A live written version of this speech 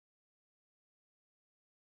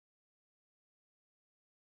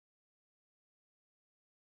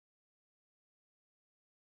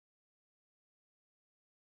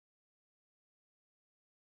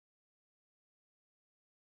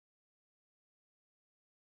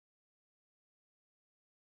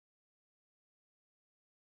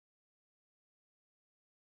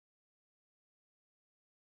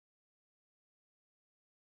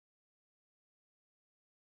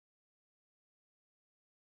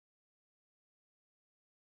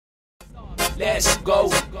let's go.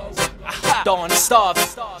 Don't stop,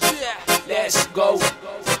 let's go.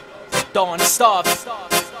 Don't stop,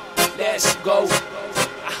 let's go.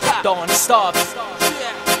 Don't stop,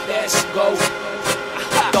 let's go.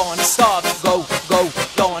 Don't stop, go, go.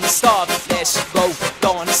 Don't stop, let's go.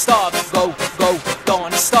 Don't stop, go, go.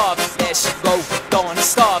 Don't stop, let's go. Don't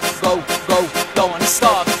stop, go, go. Don't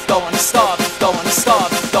stop, don't stop, don't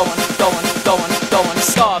stop, don't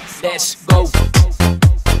stop, let's go.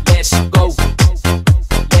 Let's go.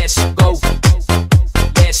 Let's go.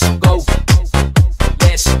 Let's go.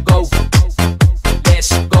 Let's go.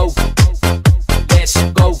 Let's go. Let's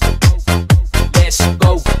go. Let's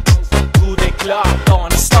go. To the club,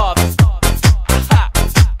 don't stop.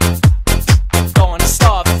 Don't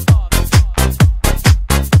stop.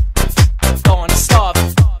 Don't stop.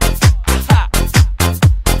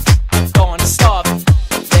 Don't stop.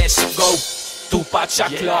 Let's go. To Pacha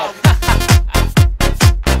Club.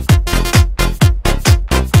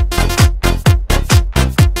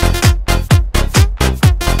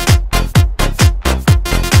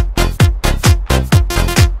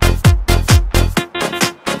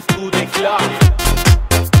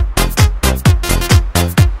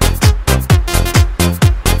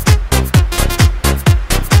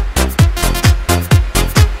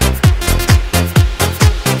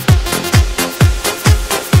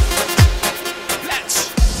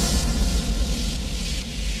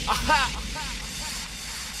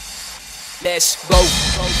 Let's go.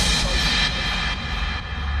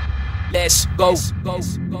 Let's go.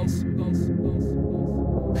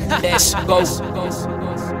 Let's go.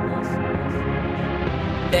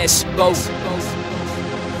 Let's go.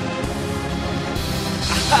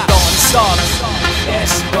 Don't stop.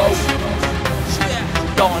 Let's go.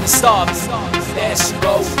 Don't stop. Let's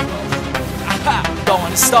go.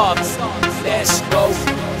 Don't stop. Let's go.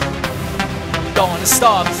 Don't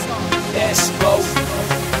stop. Let's go.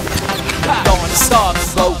 Don't stop,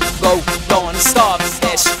 go, go, don't stop,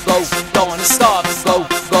 let's go, don't stop, go,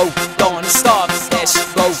 go, don't stop, let's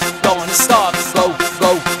go, don't stop, go,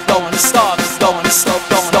 go, don't stop, don't stop,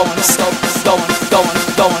 don't stop,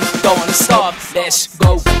 don't stop, let's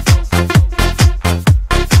go.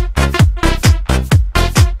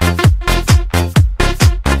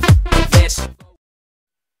 Let's go.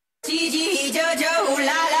 Gigi, Jojo,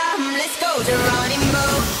 la la, let's go, Geronimo.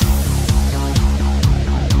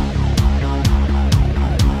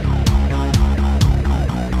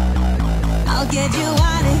 I'll get you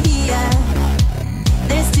out of here.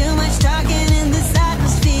 There's too much talking in this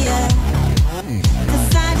atmosphere.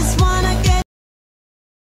 'Cause I just wanna get.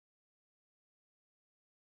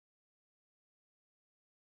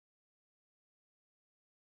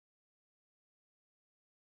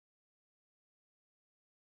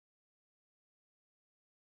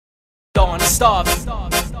 Don't stop,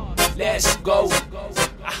 let's go.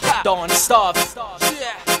 Don't stop,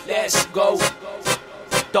 let's go.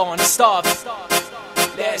 Don't stop,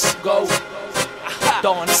 let's go.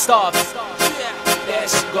 Don't stop,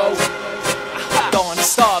 let's go. Don't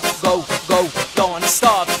stop, go, go. Don't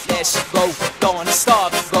stop, let's go. Don't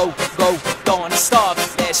stop, go, go. Don't stop,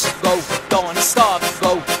 let's go. Don't stop,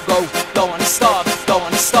 go, go. Don't stop,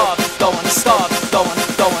 don't stop, don't stop,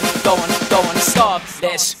 don't stop,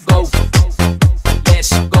 let's go.